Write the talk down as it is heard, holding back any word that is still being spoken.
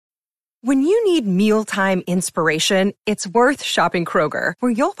When you need mealtime inspiration, it's worth shopping Kroger,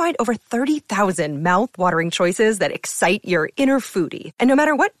 where you'll find over 30,000 mouth-watering choices that excite your inner foodie. And no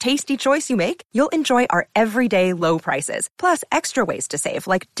matter what tasty choice you make, you'll enjoy our everyday low prices, plus extra ways to save,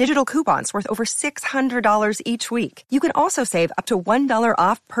 like digital coupons worth over $600 each week. You can also save up to $1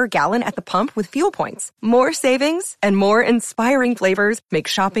 off per gallon at the pump with fuel points. More savings and more inspiring flavors make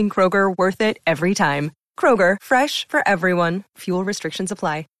shopping Kroger worth it every time. Kroger, fresh for everyone. Fuel restrictions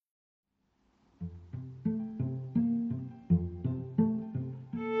apply.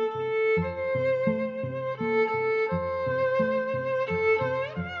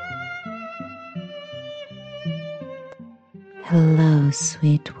 Hello,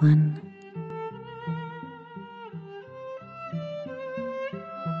 sweet one.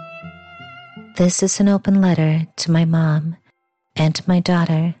 This is an open letter to my mom and my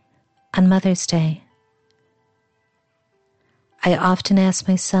daughter on Mother's Day. I often ask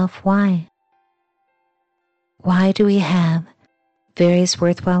myself why. Why do we have various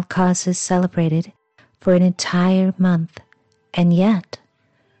worthwhile causes celebrated for an entire month, and yet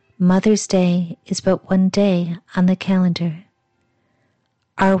Mother's Day is but one day on the calendar?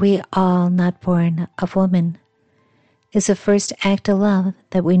 Are we all not born of woman? Is the first act of love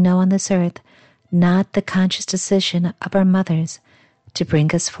that we know on this earth not the conscious decision of our mothers to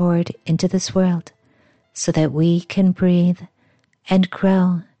bring us forward into this world so that we can breathe and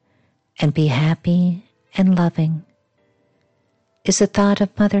grow and be happy and loving? Is the thought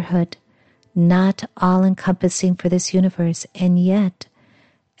of motherhood not all-encompassing for this universe and yet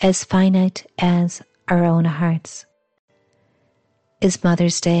as finite as our own hearts? Is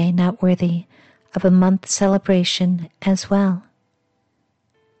Mother's Day not worthy of a month celebration as well?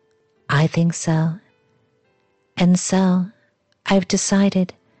 I think so. And so I've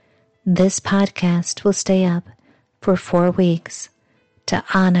decided this podcast will stay up for 4 weeks to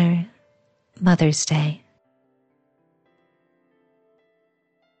honor Mother's Day.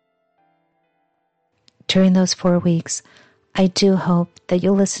 During those 4 weeks, I do hope that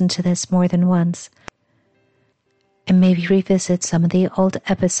you'll listen to this more than once and maybe revisit some of the old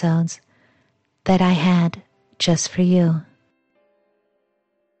episodes that I had just for you.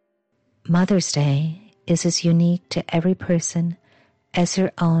 Mother's Day is as unique to every person as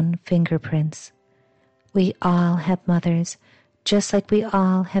their own fingerprints. We all have mothers, just like we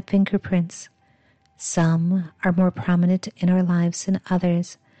all have fingerprints. Some are more prominent in our lives than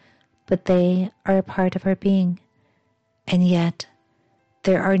others, but they are a part of our being. And yet,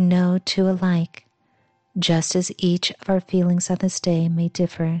 there are no two alike, just as each of our feelings on this day may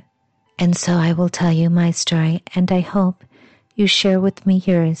differ. And so I will tell you my story, and I hope you share with me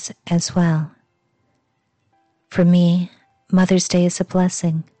yours as well. For me, Mother's Day is a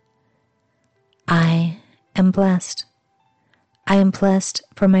blessing. I am blessed. I am blessed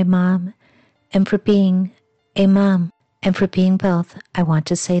for my mom and for being a mom. And for being both, I want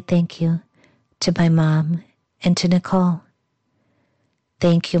to say thank you to my mom and to Nicole.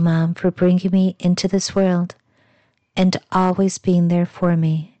 Thank you, Mom, for bringing me into this world and always being there for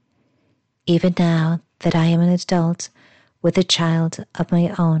me, even now that I am an adult with a child of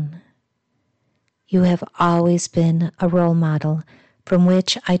my own. You have always been a role model from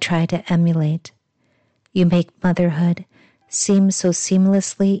which I try to emulate. You make motherhood seem so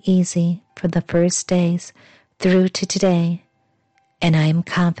seamlessly easy from the first days through to today, and I am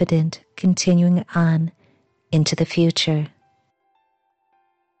confident continuing on into the future.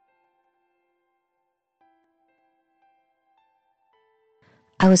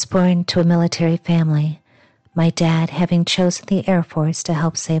 I was born to a military family, my dad having chosen the Air Force to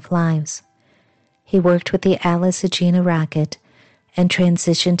help save lives. He worked with the Atlas Agena rocket and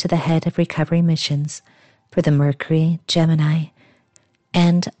transitioned to the head of recovery missions for the Mercury, Gemini,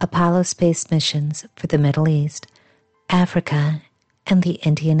 and Apollo space missions for the Middle East, Africa, and the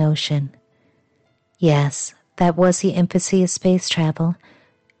Indian Ocean. Yes, that was the infancy of space travel,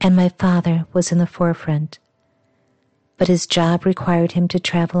 and my father was in the forefront. But his job required him to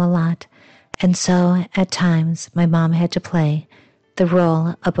travel a lot, and so at times my mom had to play the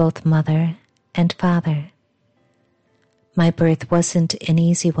role of both mother and father. My birth wasn't an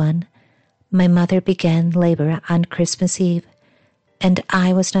easy one. My mother began labor on Christmas Eve, and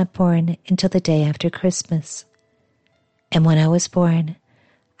I was not born until the day after Christmas. And when I was born,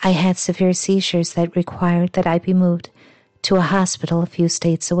 I had severe seizures that required that I be moved to a hospital a few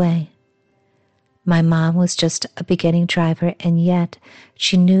states away. My mom was just a beginning driver, and yet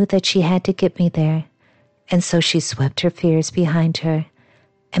she knew that she had to get me there, and so she swept her fears behind her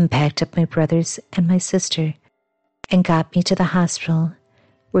and packed up my brothers and my sister and got me to the hospital,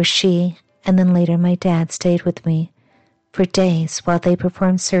 where she and then later my dad stayed with me for days while they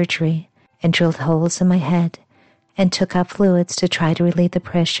performed surgery and drilled holes in my head and took out fluids to try to relieve the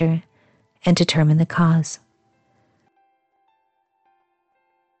pressure and determine the cause.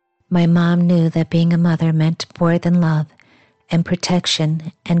 My mom knew that being a mother meant more than love and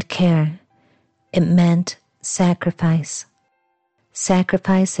protection and care. It meant sacrifice.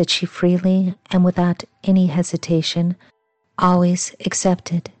 Sacrifice that she freely and without any hesitation always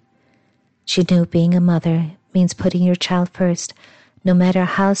accepted. She knew being a mother means putting your child first, no matter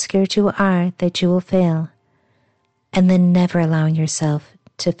how scared you are that you will fail, and then never allowing yourself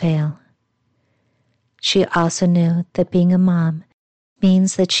to fail. She also knew that being a mom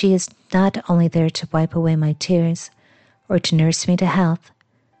means that she is not only there to wipe away my tears or to nurse me to health,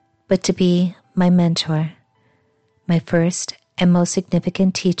 but to be my mentor, my first and most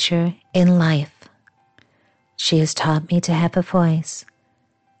significant teacher in life. She has taught me to have a voice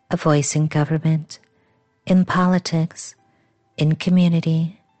in government, in politics, in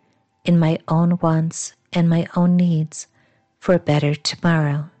community, in my own wants and my own needs for a better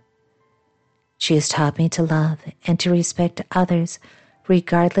tomorrow. She has taught me to love and to respect others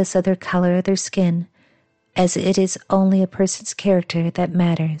regardless of their color or their skin, as it is only a person's character that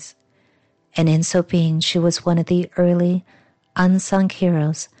matters. And in so being, she was one of the early, unsung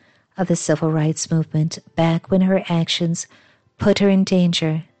heroes of the civil rights movement back when her actions put her in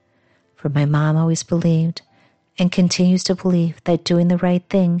danger. For my mom always believed and continues to believe that doing the right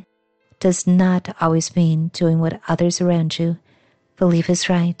thing does not always mean doing what others around you believe is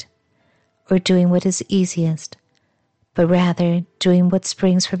right or doing what is easiest, but rather doing what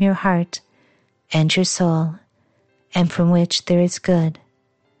springs from your heart and your soul and from which there is good,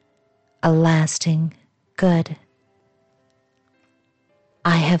 a lasting good.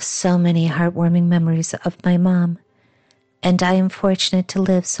 I have so many heartwarming memories of my mom, and I am fortunate to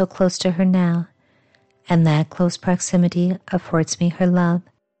live so close to her now, and that close proximity affords me her love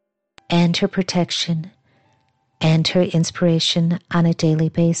and her protection and her inspiration on a daily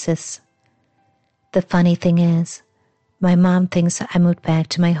basis. The funny thing is, my mom thinks I moved back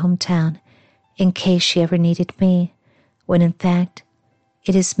to my hometown in case she ever needed me, when in fact,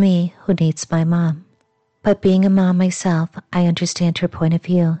 it is me who needs my mom. But being a mom myself, I understand her point of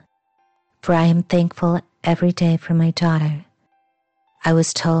view, for I am thankful every day for my daughter. I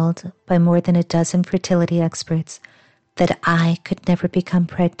was told by more than a dozen fertility experts that I could never become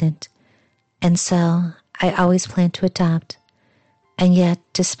pregnant, and so I always planned to adopt. And yet,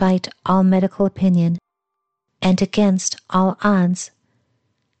 despite all medical opinion and against all odds,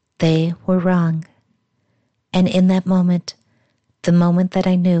 they were wrong. And in that moment, the moment that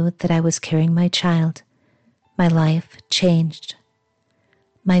I knew that I was carrying my child, my life changed.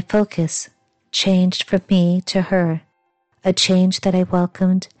 My focus changed from me to her, a change that I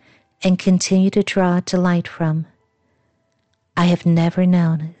welcomed and continue to draw delight from. I have never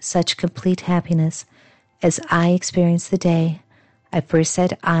known such complete happiness as I experienced the day I first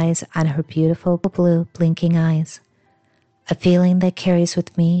set eyes on her beautiful blue blinking eyes, a feeling that carries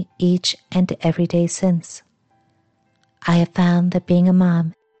with me each and every day since. I have found that being a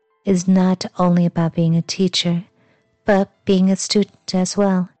mom is not only about being a teacher, but being a student as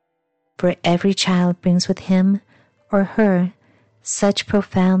well, for every child brings with him or her such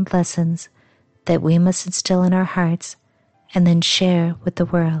profound lessons that we must instill in our hearts and then share with the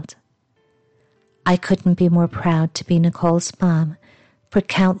world. I couldn't be more proud to be Nicole's mom for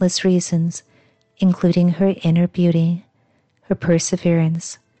countless reasons, including her inner beauty, her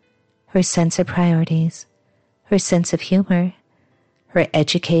perseverance, her sense of priorities, her sense of humor, her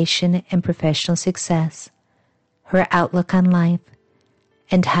education and professional success, her outlook on life,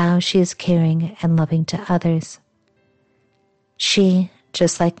 and how she is caring and loving to others. She,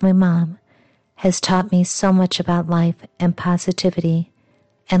 just like my mom, has taught me so much about life and positivity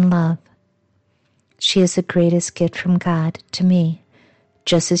and love. She is the greatest gift from God to me,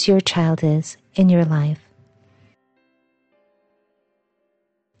 just as your child is in your life.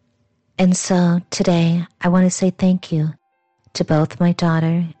 And so today I want to say thank you to both my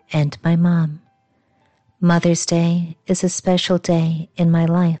daughter and my mom. Mother's Day is a special day in my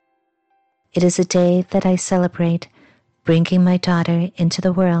life. It is a day that I celebrate bringing my daughter into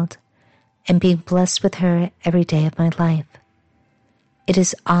the world and being blessed with her every day of my life. It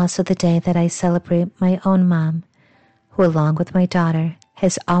is also the day that I celebrate my own mom, who along with my daughter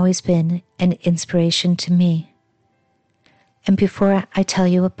has always been an inspiration to me. And before I tell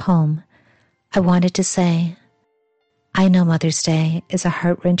you a poem, I wanted to say, I know Mother's Day is a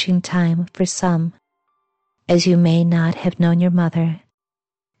heart-wrenching time for some, as you may not have known your mother,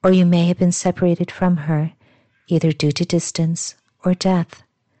 or you may have been separated from her either due to distance or death,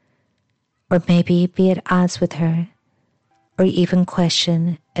 or maybe be at odds with her, or even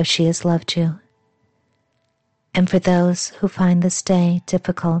question if she has loved you. And for those who find this day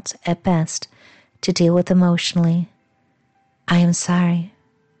difficult at best to deal with emotionally, I am sorry.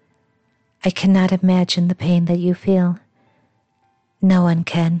 I cannot imagine the pain that you feel. No one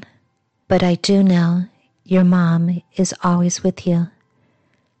can. But I do know your mom is always with you.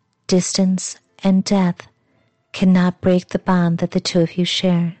 Distance and death cannot break the bond that the two of you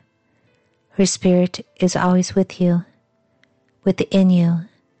share. Her spirit is always with you, within you,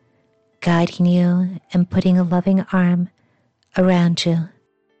 guiding you and putting a loving arm around you.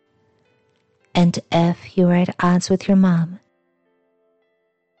 And if you are at odds with your mom,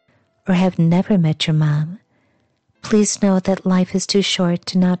 or have never met your mom, please know that life is too short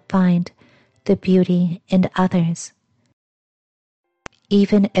to not find the beauty in others.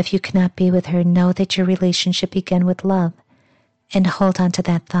 Even if you cannot be with her, know that your relationship began with love and hold on to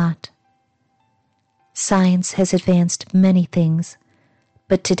that thought. Science has advanced many things,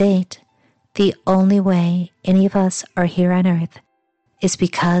 but to date, the only way any of us are here on earth is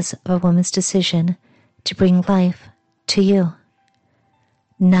because of a woman's decision to bring life to you.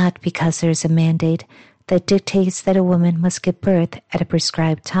 Not because there is a mandate that dictates that a woman must give birth at a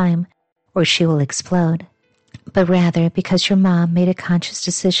prescribed time or she will explode, but rather because your mom made a conscious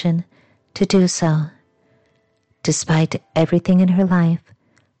decision to do so. Despite everything in her life,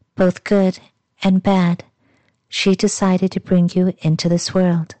 both good and bad, she decided to bring you into this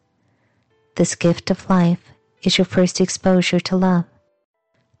world. This gift of life is your first exposure to love,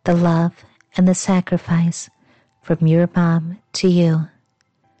 the love and the sacrifice from your mom to you.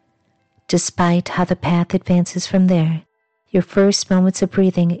 Despite how the path advances from there, your first moments of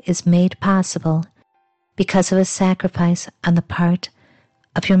breathing is made possible because of a sacrifice on the part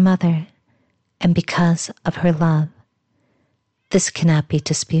of your mother and because of her love. This cannot be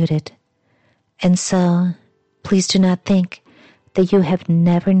disputed. And so, please do not think that you have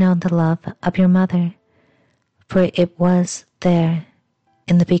never known the love of your mother, for it was there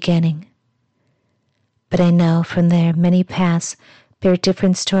in the beginning. But I know from there many paths bear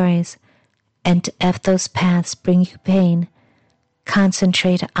different stories, and if those paths bring you pain,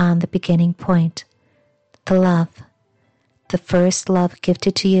 concentrate on the beginning point, the love, the first love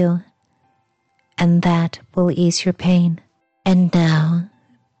gifted to you, and that will ease your pain. And now,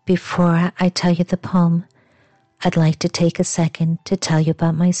 before I tell you the poem, I'd like to take a second to tell you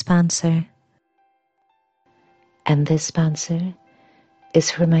about my sponsor. And this sponsor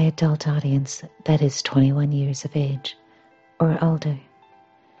is for my adult audience that is 21 years of age or older.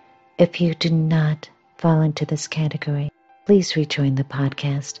 If you do not fall into this category, please rejoin the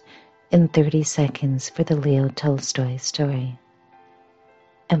podcast in 30 seconds for the Leo Tolstoy story.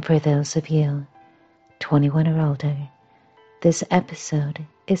 And for those of you 21 or older, this episode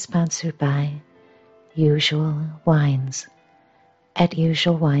is sponsored by Usual Wines at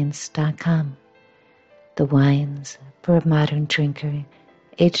usualwines.com. The wines for a modern drinker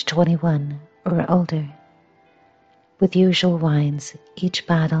aged 21 or older. With Usual Wines, each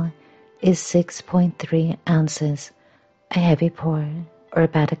bottle is 6.3 ounces, a heavy pour, or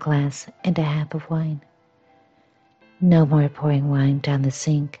about a glass and a half of wine. No more pouring wine down the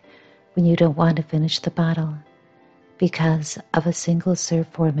sink when you don't want to finish the bottle. Because of a single-serve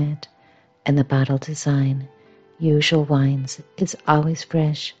format and the bottle design, Usual Wines is always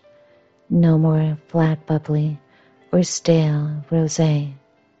fresh. No more flat bubbly or stale rosé.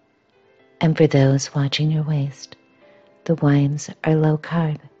 And for those watching your waist, the wines are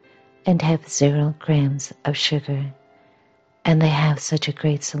low-carb and have 0 grams of sugar. And they have such a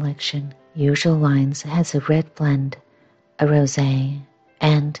great selection. Usual Wines has a red blend, a rosé,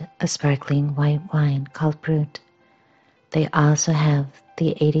 and a sparkling white wine called Brut. They also have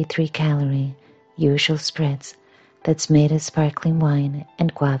the 83-calorie Usual Spritz that's made of sparkling wine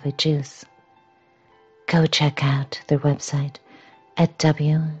and guava juice. Go check out their website at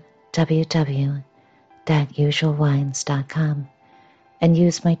www.usualwines.com and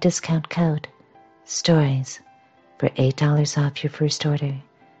use my discount code STORIES for $8 off your first order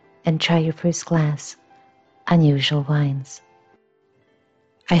and try your first glass on Usual Wines.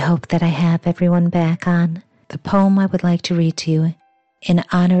 I hope that I have everyone back on. The poem I would like to read to you in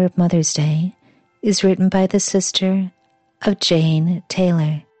honor of Mother's Day is written by the sister of Jane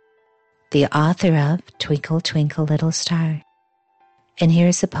Taylor, the author of Twinkle, Twinkle, Little Star. And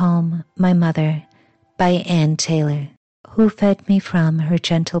here's the poem, My Mother, by Ann Taylor, who fed me from her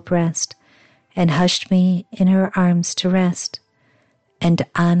gentle breast and hushed me in her arms to rest, and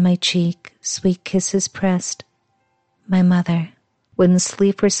on my cheek sweet kisses pressed. My mother, when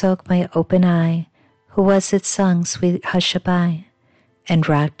sleep forsook my open eye, who was it sung sweet hush-a-bye, and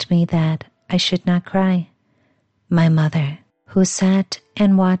rocked me that I should not cry? My mother, who sat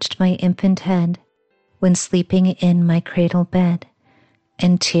and watched my infant head when sleeping in my cradle bed,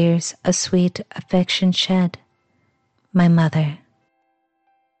 and tears of sweet affection shed, my mother.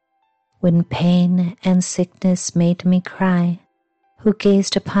 When pain and sickness made me cry, who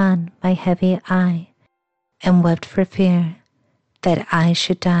gazed upon my heavy eye, and wept for fear that I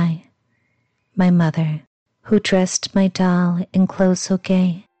should die, my mother. Who dressed my doll in clothes so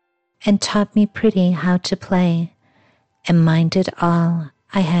gay, and taught me pretty how to play, and minded all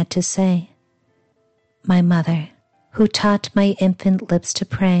I had to say, my mother. Who taught my infant lips to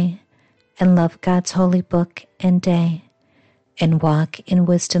pray, and love God's holy book and day, and walk in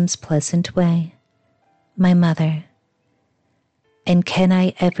wisdom's pleasant way, my mother. And can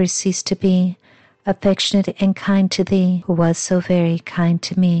I ever cease to be affectionate and kind to thee, who was so very kind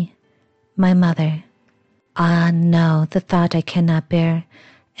to me, my mother? Ah, no, the thought I cannot bear,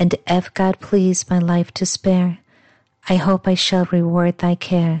 and if God please my life to spare, I hope I shall reward thy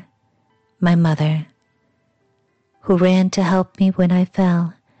care, my mother. Who ran to help me when I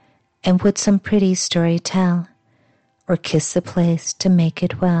fell, and would some pretty story tell, or kiss the place to make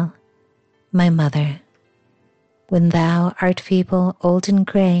it well, my mother. When thou art feeble, old and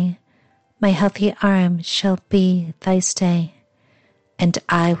gray, my healthy arm shall be thy stay, and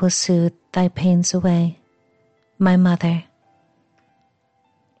I will soothe thy pains away, my mother.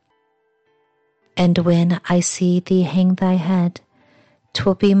 And when I see thee hang thy head,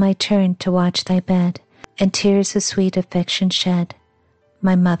 'twill be my turn to watch thy bed, and tears of sweet affection shed,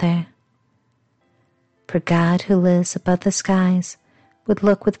 my mother. For God, who lives above the skies, would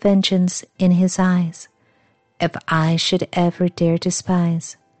look with vengeance in his eyes, if I should ever dare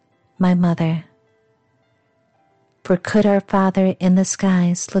despise, my mother. For could our Father in the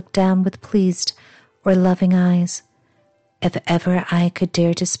skies look down with pleased or loving eyes, if ever I could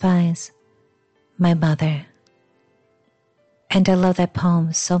dare despise, my mother? And I love that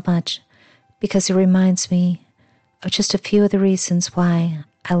poem so much because it reminds me of just a few of the reasons why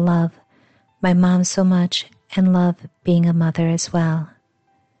I love my mom so much and love being a mother as well.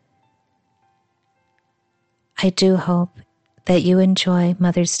 I do hope that you enjoy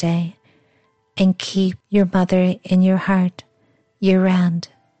Mother's Day and keep your mother in your heart year-round.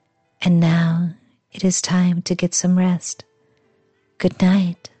 And now it is time to get some rest. Good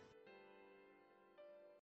night.